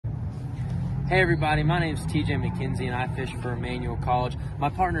Hey everybody, my name is Tj McKenzie and I fish for Emmanuel College. My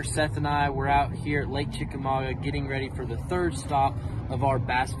partner Seth and I were out here at Lake Chickamauga getting ready for the third stop of our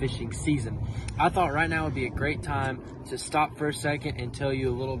bass fishing season. I thought right now would be a great time to stop for a second and tell you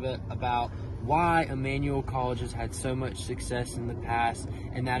a little bit about why Emmanuel College has had so much success in the past,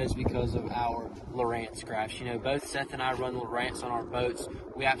 and that is because of our Lowrance graphs. You know, both Seth and I run Lowrance on our boats.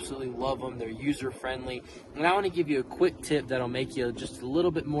 We absolutely love them. They're user-friendly. And I want to give you a quick tip that'll make you just a little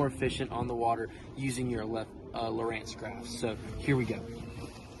bit more efficient on the water using your Lowrance graphs. So here we go.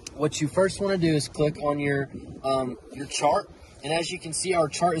 What you first want to do is click on your chart. And as you can see, our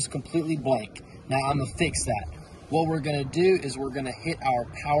chart is completely blank. Now I'm going to fix that. What we're going to do is we're going to hit our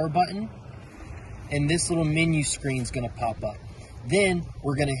power button, and this little menu screen is going to pop up. Then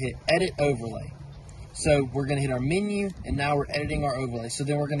we're going to hit edit overlay. So we're going to hit our menu, and now we're editing our overlay. So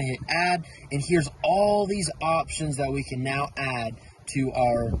then we're going to hit add, and here's all these options that we can now add to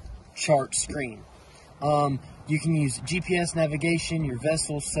our chart screen. You can use GPS navigation, your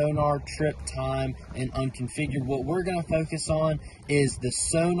vessel, sonar, trip, time, and unconfigured. What we're going to focus on is the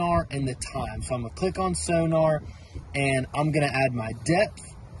sonar and the time. So I'm going to click on sonar, and I'm going to add my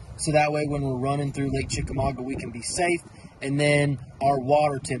depth. So that way when we're running through Lake Chickamauga, we can be safe. And then our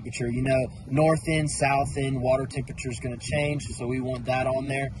water temperature, you know, north end, south end, water temperature is going to change. So we want that on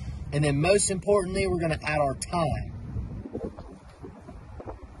there. And then most importantly, we're going to add our time.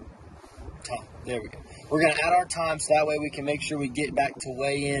 There we go. We're going to add our time so that way we can make sure we get back to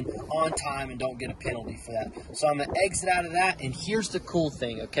weigh in on time and don't get a penalty for that. So I'm going to exit out of that, and here's the cool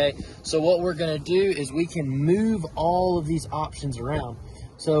thing, okay? So what we're going to do is we can move all of these options around.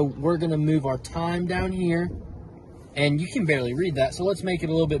 So we're going to move our time down here, and you can barely read that, so let's make it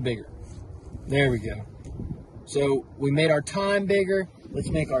a little bit bigger. There we go. So we made our time bigger. Let's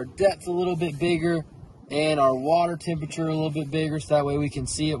make our depth a little bit bigger and our water temperature a little bit bigger so that way we can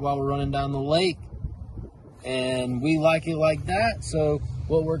see it while we're running down the lake. And we like it like that. So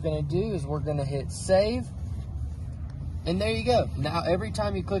what we're going to do is we're going to hit save. And there you go. Now, every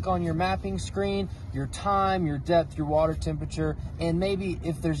time you click on your mapping screen, your time, your depth, your water temperature, and maybe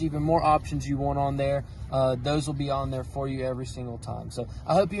if there's even more options you want on there, those will be on there for you every single time. So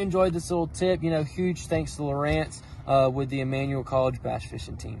I hope you enjoyed this little tip. You know, huge thanks to Lowrance with the Emmanuel College Bass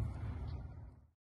Fishing Team.